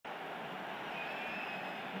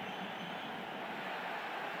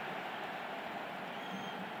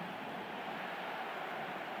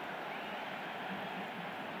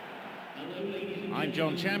I'm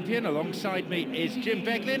John Champion, alongside me is Jim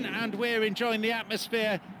Beglin, and we're enjoying the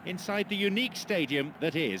atmosphere inside the unique stadium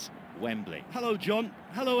that is Wembley. Hello, John.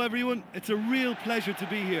 Hello, everyone. It's a real pleasure to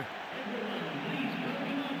be here.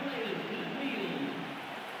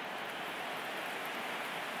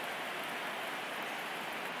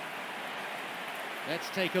 Let's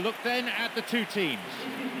take a look then at the two teams.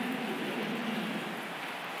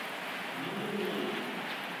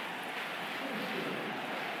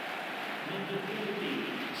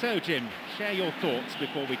 So, Jim, share your thoughts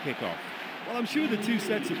before we kick off. Well, I'm sure the two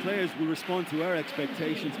sets of players will respond to our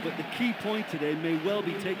expectations, but the key point today may well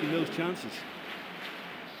be taking those chances.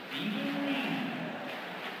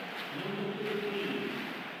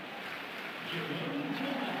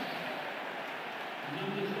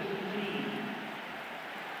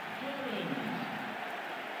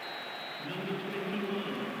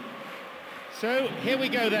 So, here we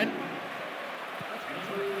go then.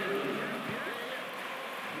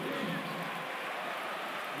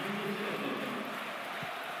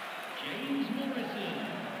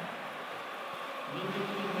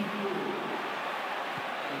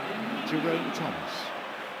 Jerome Thomas.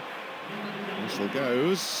 Whistle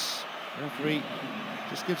goes. Referee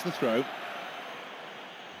just gives the throw.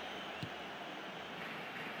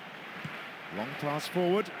 Long pass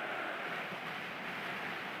forward.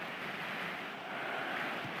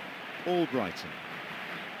 Albrighton.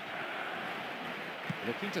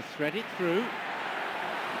 Looking to thread it through.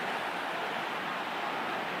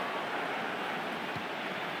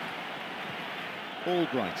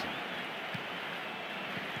 Albrighton.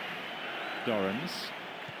 Dorrans.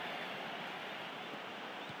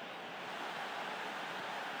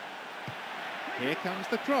 Here comes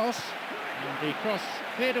the cross, and the cross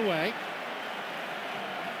cleared away.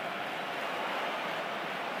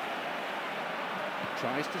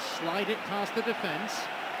 Tries to slide it past the defence.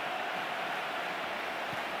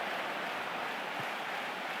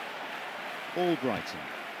 Albrighton.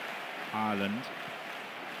 Ireland.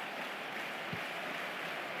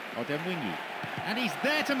 Odemwingie. And he's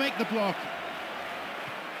there to make the block.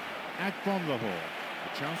 Agbonlahor.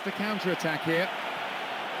 A chance to counter-attack here.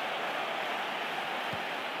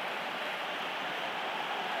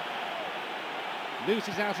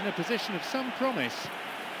 Loses out in a position of some promise.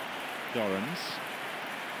 Dorrans.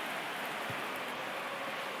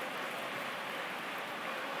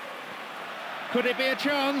 Could it be a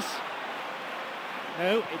chance?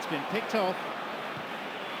 No, it's been picked off.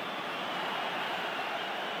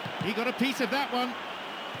 He got a piece of that one.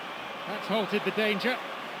 That's halted the danger.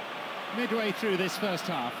 Midway through this first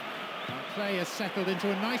half, our play has settled into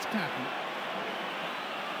a nice pattern.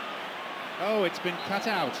 Oh, it's been cut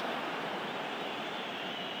out.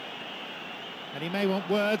 And he may want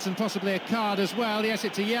words and possibly a card as well. Yes,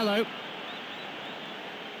 it's a yellow.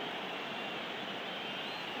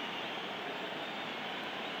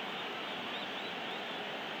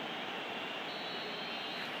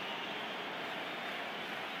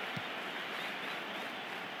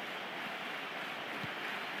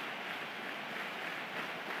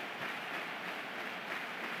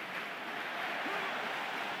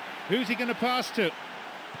 Who's he going to pass to?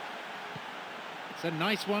 It's a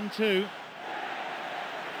nice one too.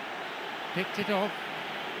 Picked it off.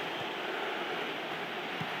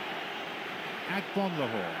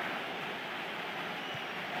 Agbonlahor.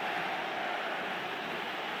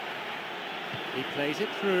 He plays it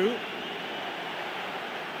through.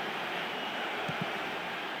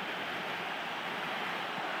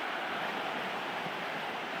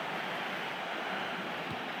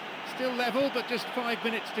 Still level, but just 5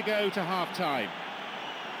 minutes to go to half-time.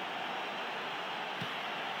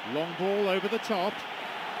 Long ball over the top.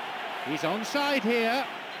 He's onside here.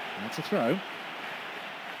 That's a throw.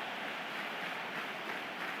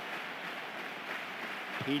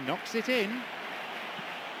 He knocks it in.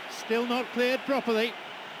 Still not cleared properly.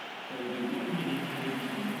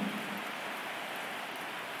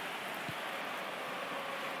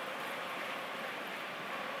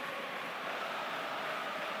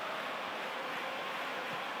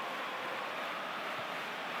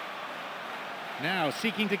 Now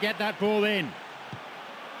seeking to get that ball in.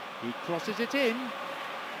 He crosses it in.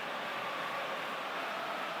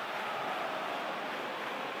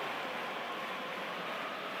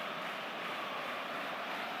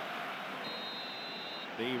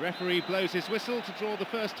 The referee blows his whistle to draw the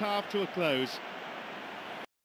first half to a close.